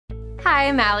Hi,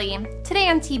 I'm Allie. Today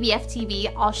on TBF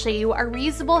TV, I'll show you our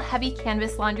reusable heavy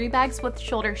canvas laundry bags with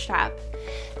shoulder strap.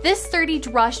 This sturdy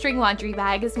drawstring laundry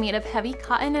bag is made of heavy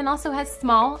cotton and also has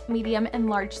small, medium, and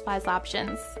large size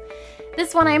options.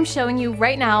 This one I'm showing you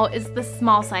right now is the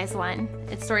small size one.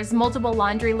 It stores multiple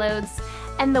laundry loads,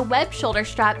 and the web shoulder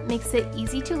strap makes it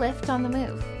easy to lift on the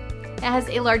move. It has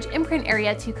a large imprint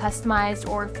area to customize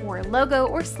or for logo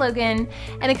or slogan,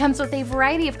 and it comes with a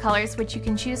variety of colors which you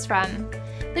can choose from.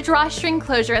 The drawstring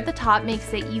closure at the top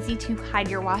makes it easy to hide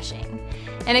your washing,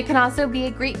 and it can also be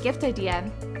a great gift idea.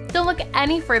 Don't look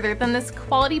any further than this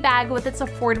quality bag with its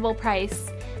affordable price.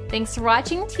 Thanks for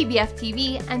watching TBF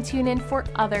TV, and tune in for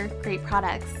other great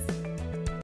products.